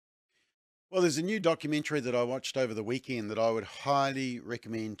Well, there's a new documentary that I watched over the weekend that I would highly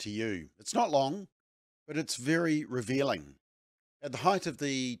recommend to you. It's not long, but it's very revealing. At the height of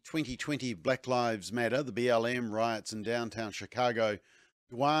the 2020 Black Lives Matter, the BLM riots in downtown Chicago,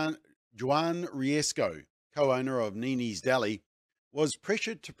 Juan Riesco, co-owner of Nini's Deli, was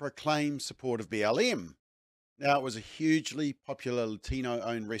pressured to proclaim support of BLM. Now, it was a hugely popular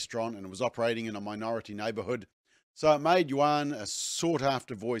Latino-owned restaurant and it was operating in a minority neighborhood, so it made Juan a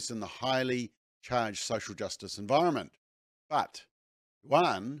sought-after voice in the highly charged social justice environment. But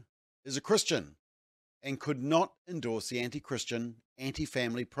Juan is a Christian and could not endorse the anti-Christian,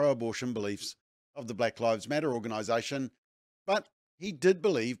 anti-family, pro-abortion beliefs of the Black Lives Matter organization, but he did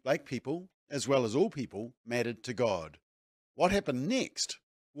believe black people, as well as all people, mattered to God. What happened next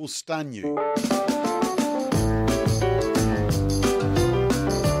will stun you.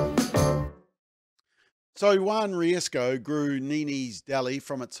 So Juan Riesco grew Nini's Deli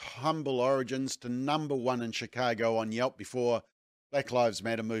from its humble origins to #1 in Chicago on Yelp before Black Lives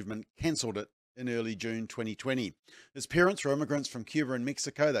Matter movement cancelled it in early June 2020. His parents were immigrants from Cuba and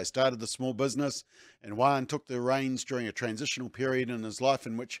Mexico. They started the small business, and Juan took the reins during a transitional period in his life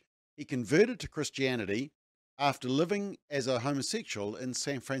in which he converted to Christianity after living as a homosexual in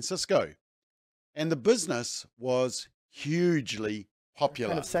San Francisco. And the business was hugely popular.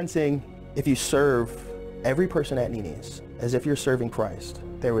 Kind of sensing if you serve every person at Nini's as if you're serving Christ,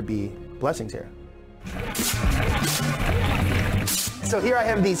 there would be blessings here. So here I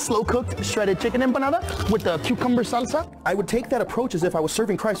have the slow-cooked shredded chicken empanada with the cucumber salsa. I would take that approach as if I was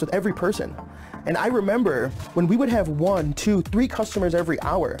serving Christ with every person. And I remember when we would have 1, 2, 3 customers every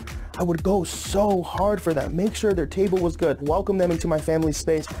hour, I would go so hard for them, make sure their table was good, welcome them into my family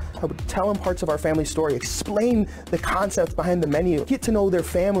space. I would tell them parts of our family story, explain the concepts behind the menu, get to know their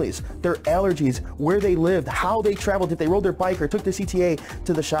families, their allergies, where they lived, how they traveled, if they rode their bike or took the CTA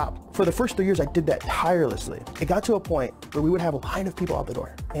to the shop. For the first 3 years, I did that tirelessly. It got to a point where we would have a line of people out the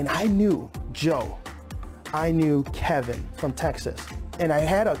door. And I knew Joe. I knew Kevin from Texas. And I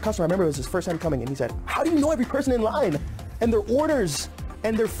had a customer, I remember it was his first time coming, and he said, "How do you know every person in line and their orders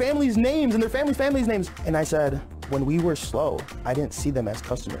and their family's names and their family's names?" And I said, when we were slow, I didn't see them as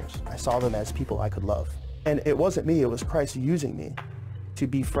customers. I saw them as people I could love. And it wasn't me, it was Christ using me to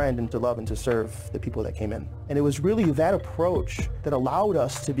befriend and to love and to serve the people that came in. And it was really that approach that allowed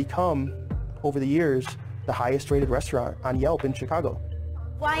us to become, over the years, the highest rated restaurant on Yelp in Chicago.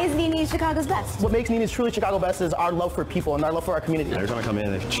 Why is Nini Chicago's best? What makes Nini's truly Chicago best is our love for people and our love for our community. Every time I come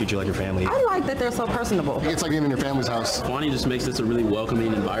in, they treat you like your family. I like that they're so personable. It's like being in your family's house. Juan just makes this a really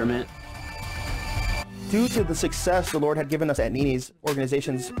welcoming environment. Due to the success the Lord had given us at Nini's,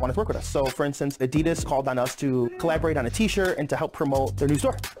 organizations wanted to work with us. So for instance, Adidas called on us to collaborate on a t-shirt and to help promote their new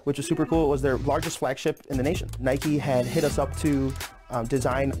store, which was super cool. It was their largest flagship in the nation. Nike had hit us up to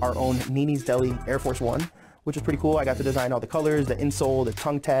design our own Nini's Deli Air Force One, which was pretty cool. I got to design all the colors, the insole, the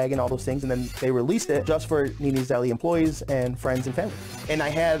tongue tag, and all those things. And then they released it just for Nini's Deli employees and friends and family. And I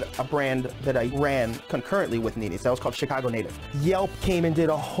had a brand that I ran concurrently with Nini's. That was called Chicago Native. Yelp came and did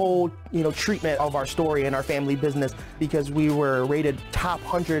a whole, treatment of our story and our family business because we were rated top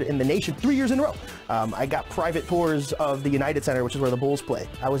 100 in the nation 3 years in a row. I got private tours of the United Center, which is where the Bulls play.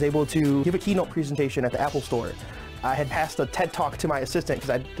 I was able to give a keynote presentation at the Apple Store. I had passed a TED Talk to my assistant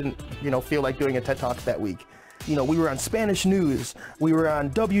because I didn't, feel like doing a TED Talk that week. We were on Spanish News, we were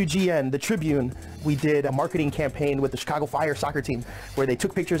on WGN, the Tribune. We did a marketing campaign with the Chicago Fire soccer team where they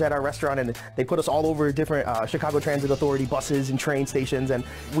took pictures at our restaurant and they put us all over different Chicago Transit Authority buses and train stations. And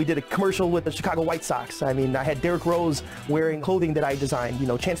we did a commercial with the Chicago White Sox. I had Derrick Rose wearing clothing that I designed.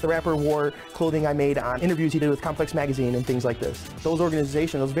 Chance the Rapper wore clothing I made on interviews he did with Complex Magazine and things like this. Those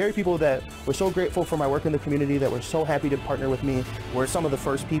organizations, those very people that were so grateful for my work in the community, that were so happy to partner with me, were some of the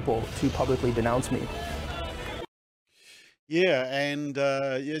first people to publicly denounce me. Yeah, and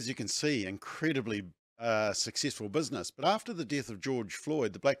as you can see, incredibly successful business. But after the death of George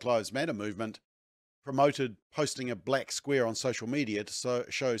Floyd, the Black Lives Matter movement promoted posting a black square on social media to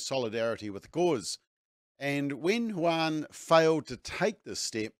show solidarity with the cause. And when Juan failed to take this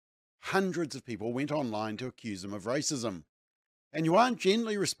step, hundreds of people went online to accuse him of racism. And Juan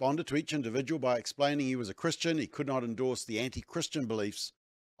gently responded to each individual by explaining he was a Christian, he could not endorse the anti-Christian beliefs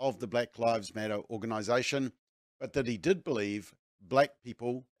of the Black Lives Matter organization, but that he did believe black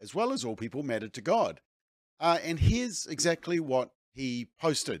people, as well as all people, mattered to God. And here's exactly what he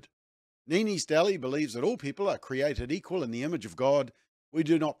posted. Nini's Deli believes that all people are created equal in the image of God. We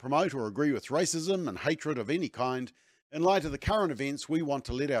do not promote or agree with racism and hatred of any kind. In light of the current events, we want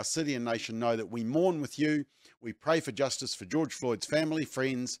to let our city and nation know that we mourn with you. We pray for justice for George Floyd's family,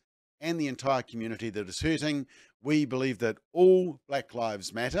 friends, and the entire community that is hurting. We believe that all Black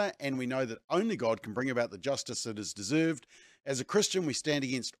lives matter, and we know that only God can bring about the justice that is deserved. As a Christian, we stand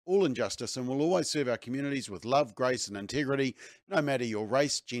against all injustice and will always serve our communities with love, grace, and integrity, no matter your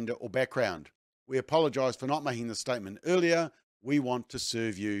race, gender, or background. We apologize for not making this statement earlier. We want to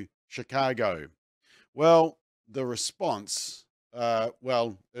serve you, Chicago. Well, the response,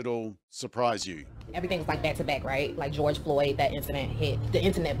 well, it'll surprise you. Everything was like back to back, right? Like George Floyd, that incident hit, the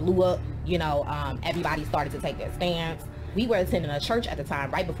internet blew up, you know, everybody started to take their stance. We were attending a church at the time,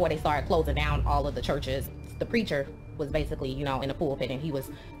 right before they started closing down all of the churches. The preacher was basically, you know, in the pulpit, and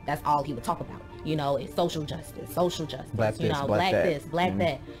that's all he would talk about. You know, it's social justice, black you this, know, black that. this, black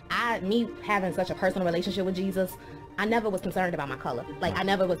that. Me having such a personal relationship with Jesus, I never was concerned about my color. Like, I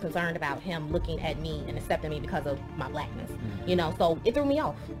never was concerned about him looking at me and accepting me because of my blackness, you know, so it threw me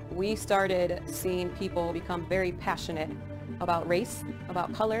off. We started seeing people become very passionate about race,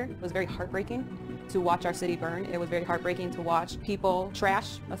 about color. It was very heartbreaking to watch our city burn. It was very heartbreaking to watch people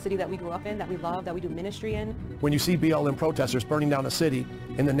trash a city that we grew up in, that we love, that we do ministry in. When you see BLM protesters burning down a city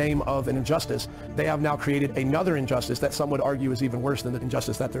in the name of an injustice, they have now created another injustice that some would argue is even worse than the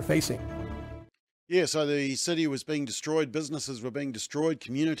injustice that they're facing. Yeah, so the city was being destroyed, businesses were being destroyed,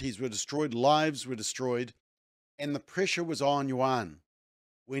 communities were destroyed, lives were destroyed, and the pressure was on Juan.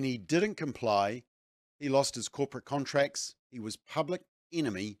 When he didn't comply, he lost his corporate contracts. He was public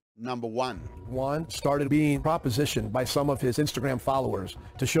enemy number one. Juan started being propositioned by some of his Instagram followers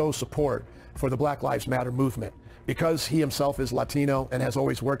to show support for the Black Lives Matter movement. Because he himself is Latino and has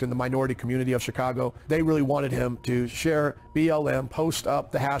always worked in the minority community of Chicago, they really wanted him to share BLM, post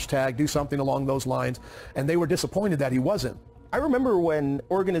up the hashtag, do something along those lines, and they were disappointed that he wasn't. I remember when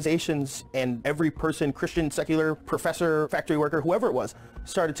organizations and every person, Christian, secular, professor, factory worker, whoever it was,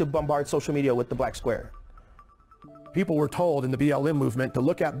 started to bombard social media with the black square. People were told in the BLM movement to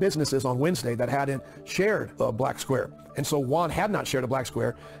look at businesses on Wednesday that hadn't shared a black square. And so Juan had not shared a black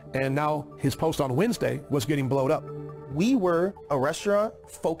square, and now his post on Wednesday was getting blowed up. We were a restaurant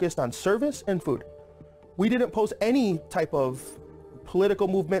focused on service and food. We didn't post any type of political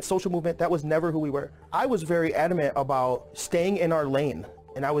movement, social movement. That was never who we were. I was very adamant about staying in our lane.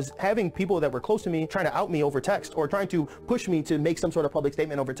 And I was having people that were close to me trying to out me over text or trying to push me to make some sort of public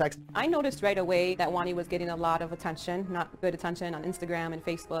statement over text. I noticed right away that Wani was getting a lot of attention, not good attention, on Instagram and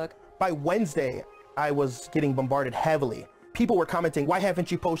Facebook. By Wednesday, I was getting bombarded heavily. People were commenting, why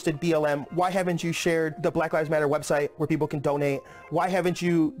haven't you posted BLM? Why haven't you shared the Black Lives Matter website where people can donate? Why haven't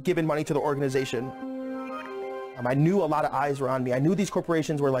you given money to the organization? I knew a lot of eyes were on me. I knew these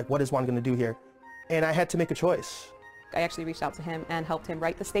corporations were like, what is Juan going to do here? And I had to make a choice. I actually reached out to him and helped him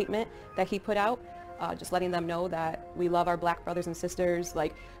write the statement that he put out, just letting them know that we love our black brothers and sisters.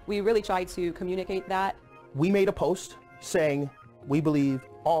 Like, we really tried to communicate that. We made a post saying we believe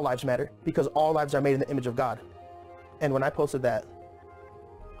all lives matter because all lives are made in the image of God. And when I posted that,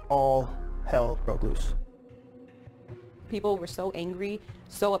 all hell broke loose. People were so angry,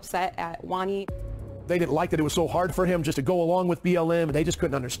 so upset at Wani. They didn't like that it was so hard for him just to go along with BLM, and they just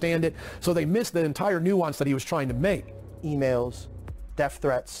couldn't understand it. So they missed the entire nuance that he was trying to make. Emails, death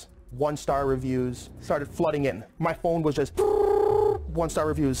threats, one-star reviews started flooding in. My phone was just one-star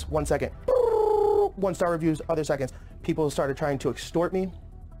reviews, 1 second. One-star reviews, other seconds. People started trying to extort me,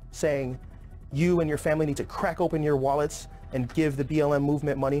 saying, you and your family need to crack open your wallets and give the BLM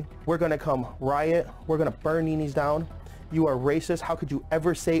movement money. We're gonna come riot. We're gonna burn Nini's down. You are racist. How could you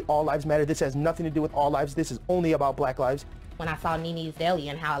ever say all lives matter? This has nothing to do with all lives. This is only about black lives. When I saw Nini's Deli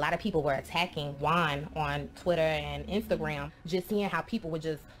and how a lot of people were attacking Juan on Twitter and Instagram, just seeing how people were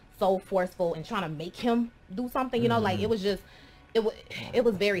just so forceful and trying to make him do something, you know, like it was just, it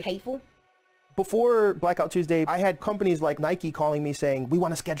was very hateful. Before Blackout Tuesday, I had companies like Nike calling me saying, we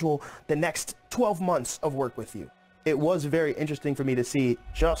want to schedule the next 12 months of work with you. It was very interesting for me to see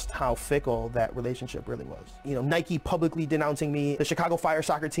just how fickle that relationship really was. You know, Nike publicly denouncing me, the Chicago Fire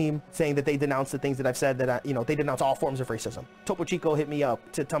soccer team saying that they denounced the things that I've said, that they denounce all forms of racism. Topo Chico hit me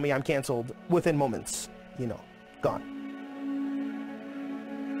up to tell me I'm canceled within moments, gone.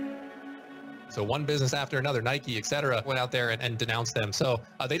 So one business after another, Nike, et cetera, went out there and denounced them. So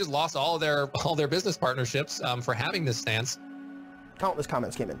they just lost all their business partnerships for having this stance. Countless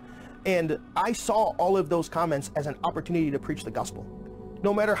comments came in. And I saw all of those comments as an opportunity to preach the gospel.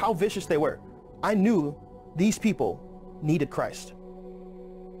 No matter how vicious they were, I knew these people needed Christ.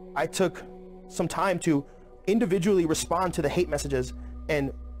 I took some time to individually respond to the hate messages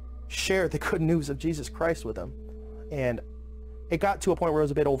and share the good news of Jesus Christ with them. And it got to a point where it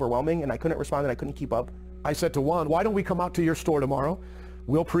was a bit overwhelming and I couldn't respond and I couldn't keep up. I said to Juan, why don't we come out to your store tomorrow?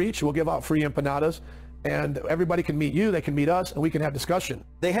 We'll preach, we'll give out free empanadas, and everybody can meet you, they can meet us, and we can have discussion.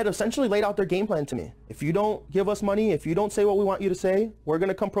 They had essentially laid out their game plan to me. If you don't give us money, if you don't say what we want you to say, we're going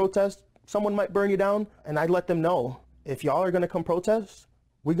to come protest. Someone might burn you down. And I let them know, if y'all are going to come protest,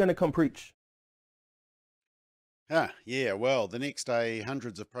 we're going to come preach. Yeah, well, the next day,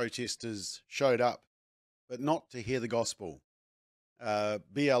 hundreds of protesters showed up, but not to hear the gospel.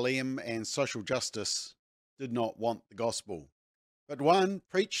 BLM and social justice did not want the gospel, but Juan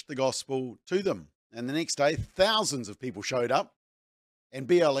preached the gospel to them. And the next day, thousands of people showed up, and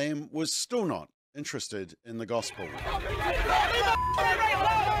BLM was still not interested in the gospel.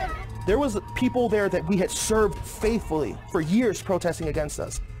 There was people there that we had served faithfully for years protesting against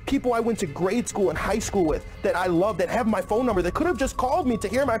us. People I went to grade school and high school with that I love, that have my phone number, that could have just called me to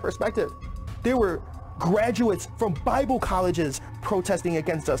hear my perspective. There were graduates from Bible colleges protesting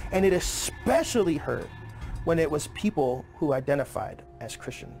against us, and it especially hurt when it was people who identified as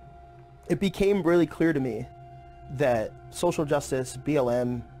Christian. It became really clear to me that social justice,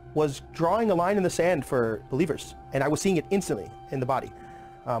 BLM, was drawing a line in the sand for believers, and I was seeing it instantly in the body.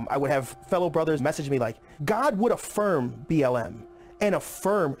 I would have fellow brothers message me like, God would affirm BLM and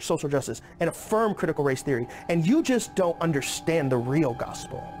affirm social justice and affirm critical race theory, and you just don't understand the real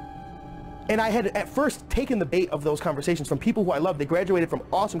gospel. And I had at first taken the bait of those conversations from people who I love. They graduated from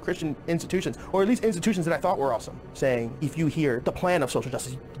awesome Christian institutions, or at least institutions that I thought were awesome, saying, if you hear the plan of social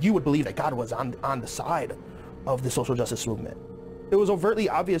justice, you would believe that God was on the side of the social justice movement. It was overtly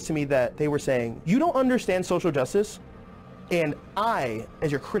obvious to me that they were saying, you don't understand social justice, and I,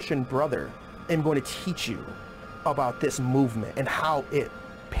 as your Christian brother, am going to teach you about this movement and how it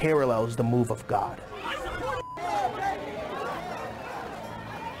parallels the move of God.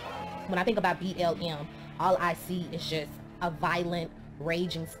 When I think about BLM, all I see is just a violent,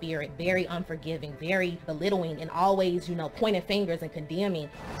 raging spirit, very unforgiving, very belittling, and always, pointing fingers and condemning.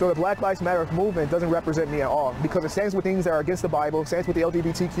 So the Black Lives Matter movement doesn't represent me at all, because it stands with things that are against the Bible, stands with the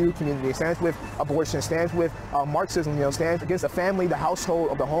LGBTQ community, stands with abortion, stands with Marxism, stands against the family, the household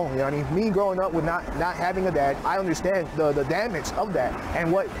of the home. You know what I mean? Me growing up with not having a dad, I understand the damage of that, and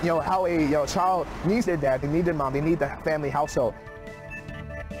what, how a child needs their dad. They need their mom, they need the family household.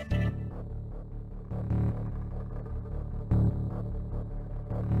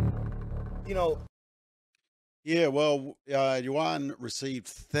 Yeah, well, Juan received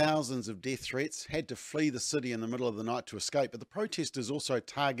thousands of death threats, had to flee the city in the middle of the night to escape, but the protesters also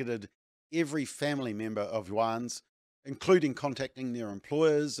targeted every family member of Juan's, including contacting their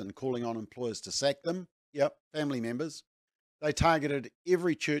employers and calling on employers to sack them. Yep, family members. They targeted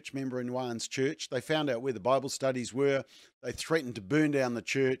every church member in Juan's church. They found out where the Bible studies were. They threatened to burn down the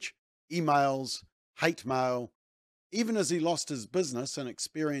church, emails, hate mail. Even as he lost his business and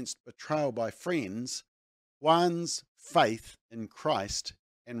experienced betrayal by friends, Juan's faith in Christ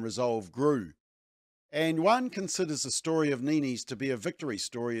and resolve grew. And Juan considers the story of Nini's to be a victory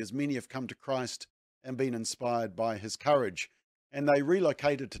story, as many have come to Christ and been inspired by his courage. And they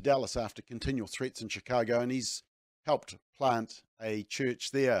relocated to Dallas after continual threats in Chicago, and he's helped plant a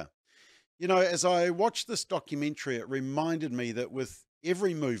church there. As I watched this documentary, it reminded me that with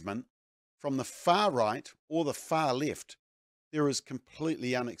every movement, from the far right or the far left, there is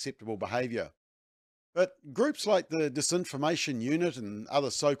completely unacceptable behaviour. But groups like the Disinformation Unit and other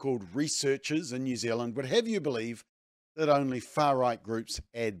so-called researchers in New Zealand would have you believe that only far-right groups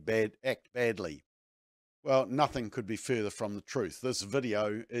act badly. Well, nothing could be further from the truth. This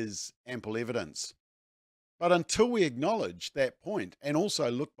video is ample evidence. But until we acknowledge that point and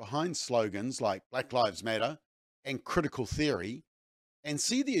also look behind slogans like Black Lives Matter and critical theory, and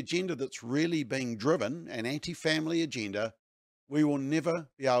see the agenda that's really being driven, an anti-family agenda, we will never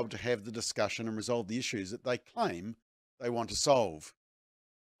be able to have the discussion and resolve the issues that they claim they want to solve.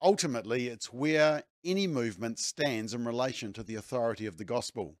 Ultimately, it's where any movement stands in relation to the authority of the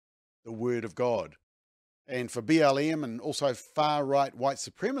gospel, the word of God. And for BLM and also far-right white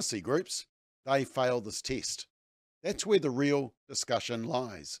supremacy groups, they fail this test. That's where the real discussion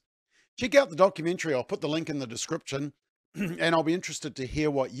lies. Check out the documentary. I'll put the link in the description. And I'll be interested to hear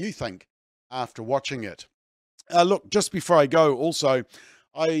what you think after watching it. Look, just before I go, also,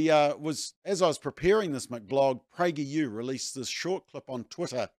 as I was preparing this McBlog, PragerU released this short clip on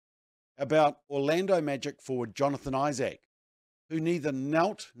Twitter about Orlando Magic forward Jonathan Isaac, who neither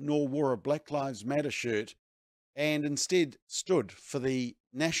knelt nor wore a Black Lives Matter shirt and instead stood for the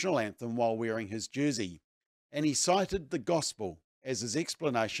national anthem while wearing his jersey. And he cited the gospel as his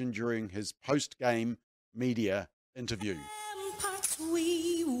explanation during his post-game media interview.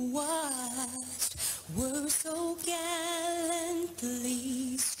 We watched were so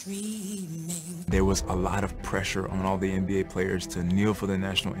gallantly streaming There was a lot of pressure on all the NBA players to kneel for the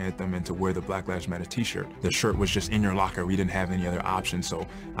national anthem and to wear the Black Lives Matter t-shirt. The shirt was just in your locker. We didn't have any other option, so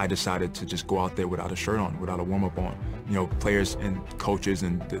I decided to just go out there without a shirt on, without a warm-up on. You know, players and coaches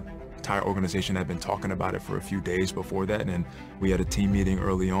and the entire organization had been talking about it for a few days before that, and we had a team meeting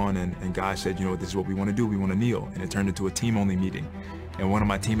early on, and guys said, you know, this is what we want to do. We want to kneel, and it turned into a team-only meeting. And one of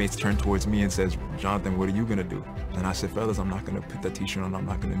my teammates turned towards me and says, Jonathan, what are you going to do? And I said, fellas, I'm not going to put that t-shirt on. I'm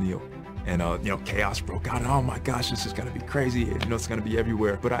not going to kneel. And, you know, chaos broke out. And, oh, my gosh, this is going to be crazy. You know, it's going to be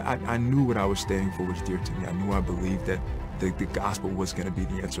everywhere. But I knew what I was standing for was dear to me. I knew I believed that the gospel was going to be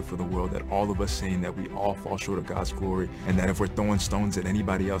the answer for the world, that all of us saying that we all fall short of God's glory, and that if we're throwing stones at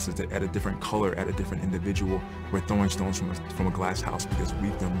anybody else at a different color, at a different individual, we're throwing stones from a glass house because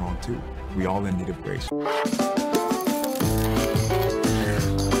we've done wrong too. We all in need of grace.